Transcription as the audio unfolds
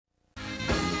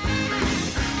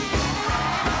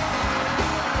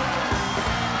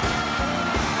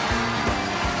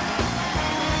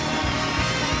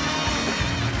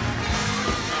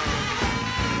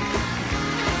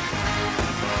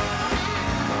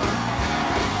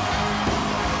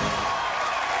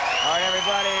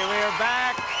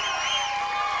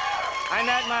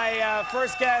met my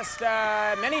first guest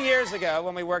many years ago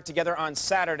when we worked together on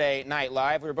Saturday Night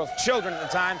Live. We were both children at the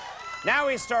time. Now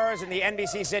he stars in the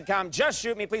NBC sitcom Just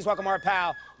Shoot Me. Please welcome our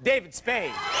pal, David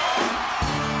Spade.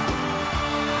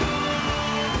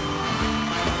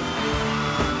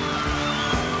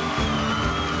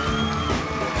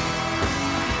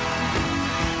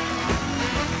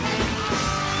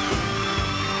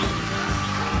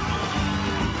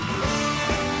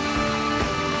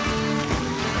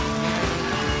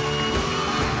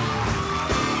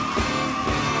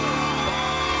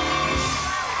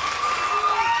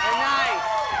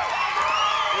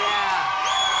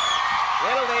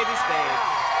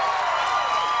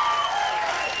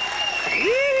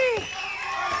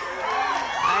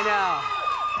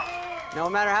 No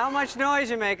matter how much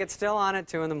noise you make, it's still on at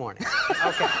 2 in the morning.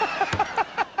 Okay.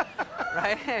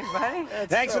 Right, hey, buddy?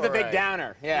 Thanks for the big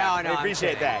downer. Yeah, no, I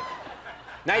appreciate that.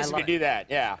 Nice of you to do that,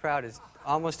 yeah. The crowd is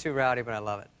almost too rowdy, but I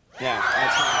love it. Yeah,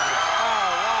 that's nice.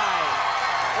 Oh,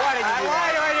 why? Why did you do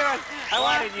that?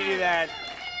 Why did you do that?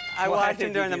 I watched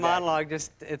him during the monologue,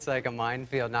 just, it's like a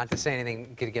minefield, not to say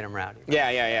anything to get him rowdy.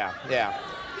 Yeah.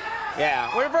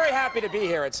 We're very happy to be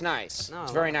here. It's nice. No,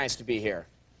 it's very nice to be here.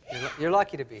 You're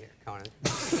lucky to be here, Conan.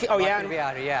 Oh, yeah? Lucky to be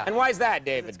out here, yeah. And why is that,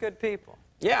 David? It's good people.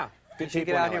 Yeah, good people. You should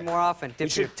get out here more often.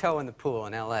 Dip your toe in the pool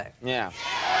in L.A. Yeah.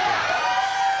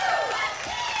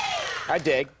 I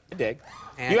dig.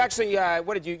 And you actually,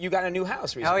 you got a new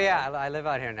house recently? Oh, yeah, I live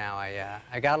out here now.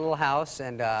 I got a little house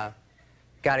and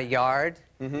got a yard.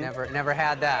 Never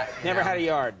had that. Never had a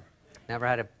yard. Never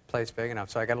had a place big enough,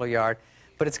 so I got a little yard.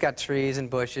 But it's got trees and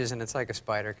bushes, and it's like a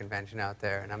spider convention out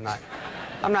there. And I'm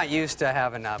not used to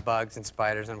having bugs and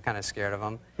spiders, and I'm kind of scared of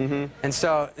them. And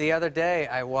so the other day,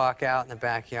 I walk out in the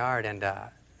backyard, and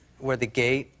where the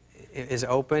gate is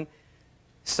open,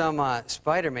 some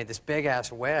spider made this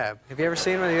big-ass web. Have you ever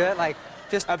seen one do that? Like,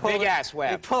 just a big-ass web.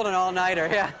 He pulled an all-nighter,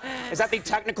 yeah. Is that the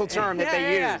technical term that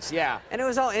they use? Yeah. And it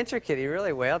was all intricate. He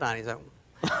really wailed on it. He's like...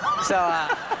 So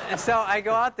I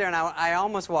go out there, and I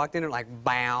almost walked in and like,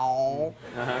 bow.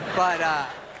 But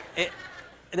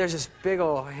there's this big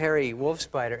old hairy wolf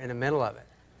spider in the middle of it.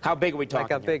 How big are we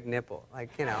talking? Like a big nipple.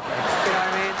 Like, you know what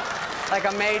I mean? Like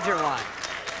a major one.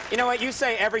 You know what? You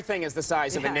say everying is the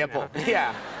size of a nipple.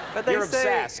 Yeah. But you're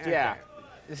obsessed, yeah.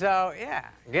 So, yeah,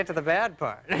 get to the bad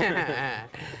part.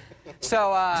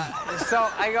 So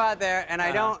I go out there, and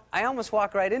I almost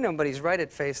walk right into him, but he's right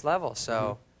at face level,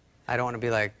 so... I don't want to be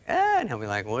like, and he'll be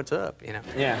like, what's up, you know?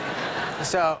 Yeah.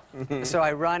 So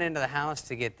I run into the house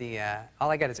to get the, all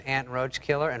I got is ant and roach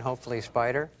killer and hopefully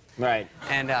spider. Right.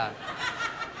 And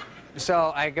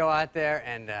so I go out there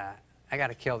and I got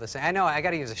to kill this thing. I know, I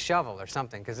got to use a shovel or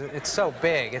something because it's so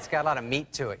big. It's got a lot of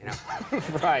meat to it, you know?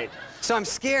 Right. So I'm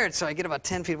scared, so I get about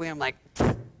 10 feet away. I'm like...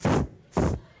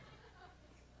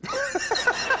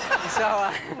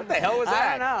 What the hell was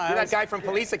that? I don't know. You're that guy from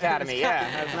Police Academy. Yeah,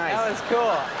 that's nice. That was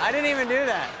cool. I didn't even do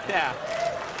that. Yeah.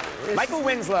 Michael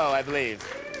Winslow, I believe.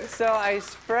 So I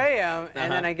spray him,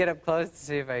 and then I get up close to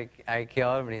see if I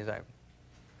kill him, and he's like...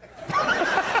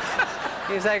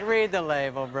 he's like, read the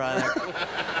label, brother.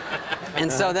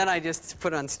 And so then I just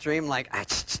put on stream like, I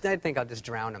think I'll just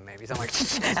drown him maybe. So I'm like,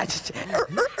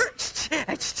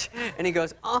 and he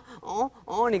goes,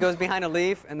 and he goes behind a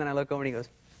leaf, and then I look over and he goes...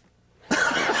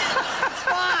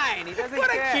 He doesn't what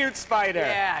care. A cute spider.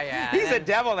 Yeah. He's a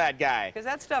devil, that guy. Because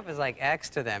that stuff is like X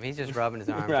to them. He's just rubbing his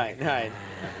arm. Right.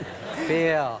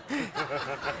 Feel.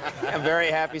 A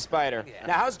very happy spider. Yeah.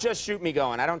 Now, how's Just Shoot Me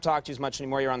going? I don't talk to you as much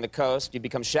anymore. You're on the coast. You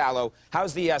become shallow.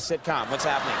 How's the sitcom? What's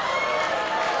happening?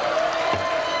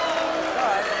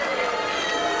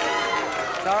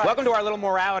 All right. Welcome to our little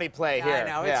morality play here. I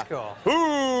know, it's cool.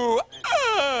 Ooh,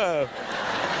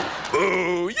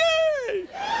 ooh, yay!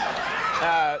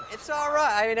 It's all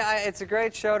right. I mean, it's a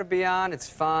great show to be on. It's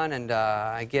fun, and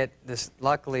I get this.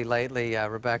 Luckily, lately,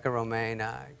 Rebecca Romaine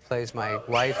plays my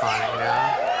wife on it, you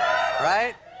know,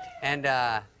 right?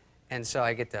 And so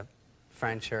I get to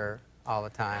French her all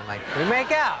the time. Like we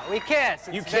make out, we kiss.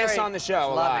 It's you kiss on the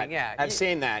show a lot. Yeah, I've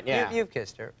seen that. Yeah. You've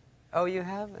kissed her. Oh, you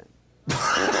haven't.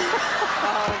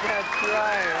 Oh, that's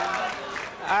right.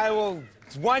 I will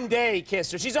one day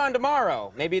kiss her. She's on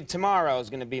tomorrow. Maybe tomorrow is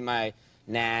going to be my.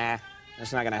 Nah.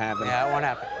 That's not going to happen. Yeah, it won't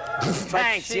happen.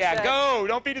 Thanks, yeah, go!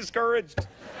 Don't be discouraged.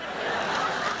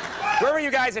 Where were you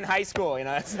guys in high school? You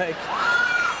know, it's like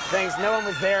things no one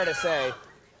was there to say.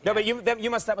 No, but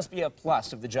that must be a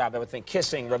plus of the job, I would think.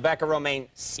 Kissing Rebecca Romaine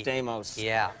Stamos.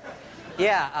 Yeah.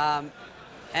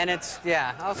 And it's,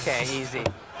 okay, easy.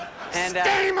 And, Stamos!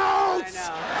 I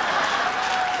know.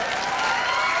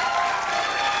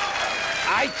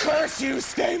 I curse you,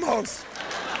 Stamos!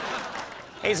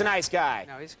 He's a nice guy.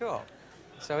 No, he's cool.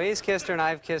 So he's kissed her and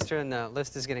I've kissed her, and the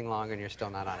list is getting longer, and you're still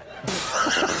not on it.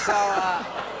 So,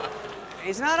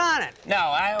 he's not on it.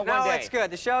 No, one day. It's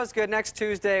good. The show's good. Next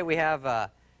Tuesday, we have a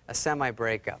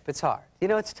semi-breakup. It's hard. You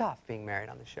know, it's tough being married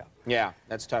on the show. Yeah,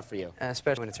 that's tough for you.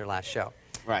 Especially when it's your last show.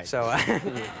 Right. So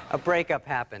a breakup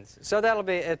happens. So that'll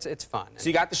be, it's fun. So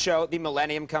you got the show, the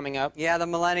Millennium, coming up? Yeah, the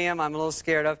Millennium I'm a little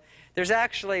scared of. There's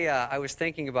actually, I was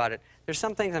thinking about it, there's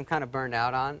some things I'm kind of burned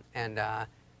out on, and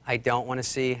I don't want to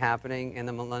see happening in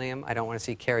the Millennium. I don't want to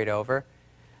see carried over.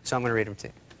 So I'm going to read them to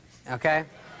you. Okay?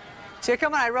 See,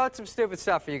 come on, I wrote some stupid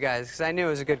stuff for you guys, because I knew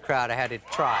it was a good crowd. I had to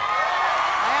try.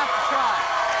 I have to try.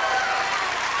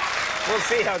 We'll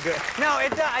see how good. No,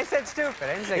 I said stupid.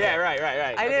 I didn't say yeah, good.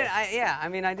 right. I did. Yeah, I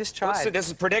mean, I just tried. So this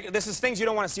is things you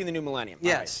don't want to see in the new Millennium.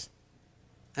 Yes.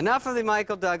 Right. Enough of the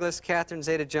Michael Douglas, Catherine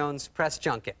Zeta-Jones press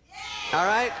junket. All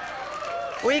right?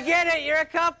 We get it. You're a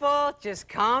couple. Just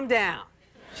calm down.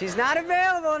 She's not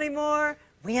available anymore.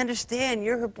 We understand.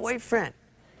 You're her boyfriend.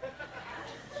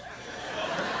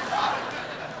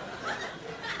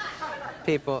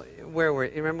 People, where were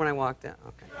you? Remember when I walked out?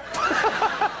 Okay.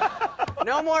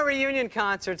 No more reunion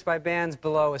concerts by bands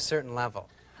below a certain level.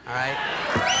 All right?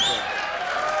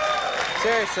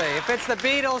 Seriously, if it's the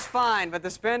Beatles, fine, but the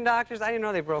Spin Doctors, I didn't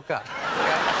know they broke up. Okay?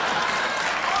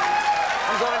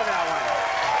 I'm going to that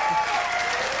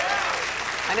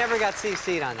one. I never got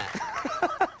CC'd on that.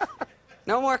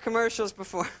 No more commercials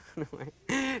before...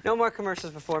 No more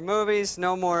commercials before movies.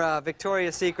 No more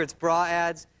Victoria's Secret's bra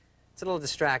ads. It's a little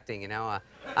distracting, you know.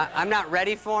 I'm not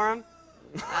ready for them.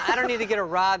 I don't need to get a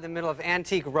rod in the middle of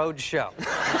Antique Roadshow,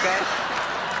 okay?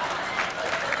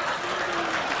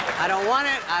 I don't want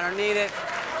it. I don't need it.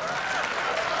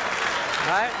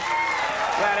 Right?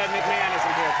 Glad Ed McMahon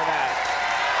isn't here for that.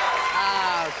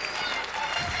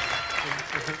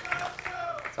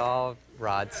 It's all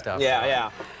rod stuff. Yeah,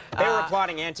 yeah. They were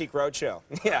applauding Antique Roadshow.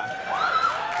 Yeah.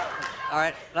 All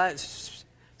right.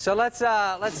 So let's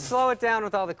slow it down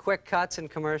with all the quick cuts and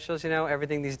commercials. You know,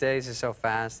 everything these days is so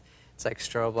fast. It's like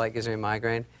strobe light, gives me a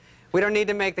migraine. We don't need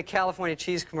to make the California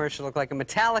cheese commercial look like a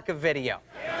Metallica video,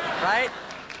 right?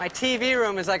 My TV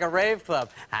room is like a rave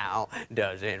club. How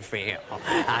does it feel?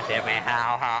 Tell me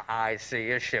how I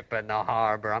see a ship in the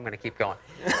harbor. I'm going to keep going.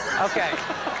 Okay.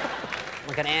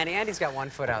 Look at Andy. Andy's got one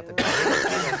foot out the door.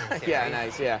 Yeah,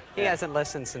 nice, yeah. He hasn't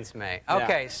listened since May.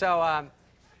 Okay, so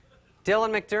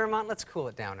Dylan McDermott, let's cool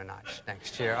it down a notch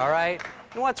next year, all right?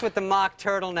 And what's with the mock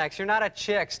turtlenecks? You're not a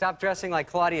chick. Stop dressing like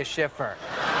Claudia Schiffer.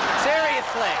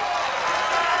 Seriously.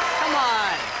 Come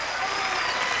on.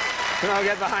 I'll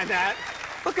get behind that.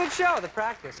 Well, good show, The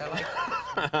Practice. I like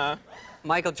it.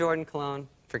 Michael Jordan clone,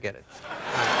 forget it.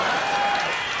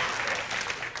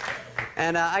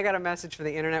 And I got a message for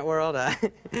the internet world.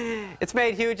 It's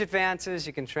made huge advances.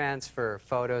 You can transfer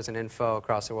photos and info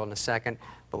across the world in a second,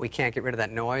 but we can't get rid of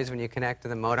that noise when you connect to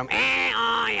the modem.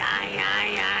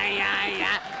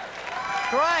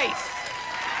 Christ!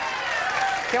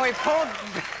 Can we pull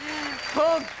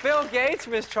Bill Gates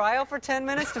from his trial for 10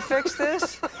 minutes to fix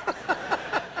this?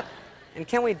 And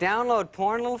can we download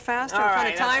porn a little faster? All I'm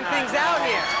right, trying to time things out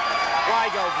here. Why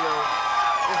go blue?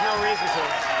 There's no reason to.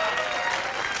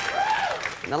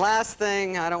 And the last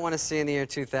thing I don't want to see in the year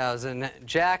 2000,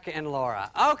 Jack and Laura.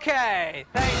 Okay,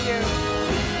 thank you.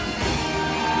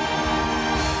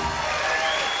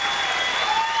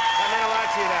 That meant a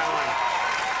lot to you, that one.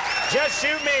 Just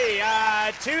Shoot Me,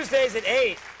 Tuesdays at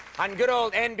 8 on good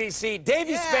old NBC.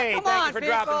 Davey Spade, thank you for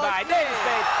dropping by. Davey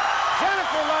Spade.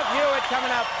 Jennifer Love Hewitt coming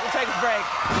up. We'll take a break.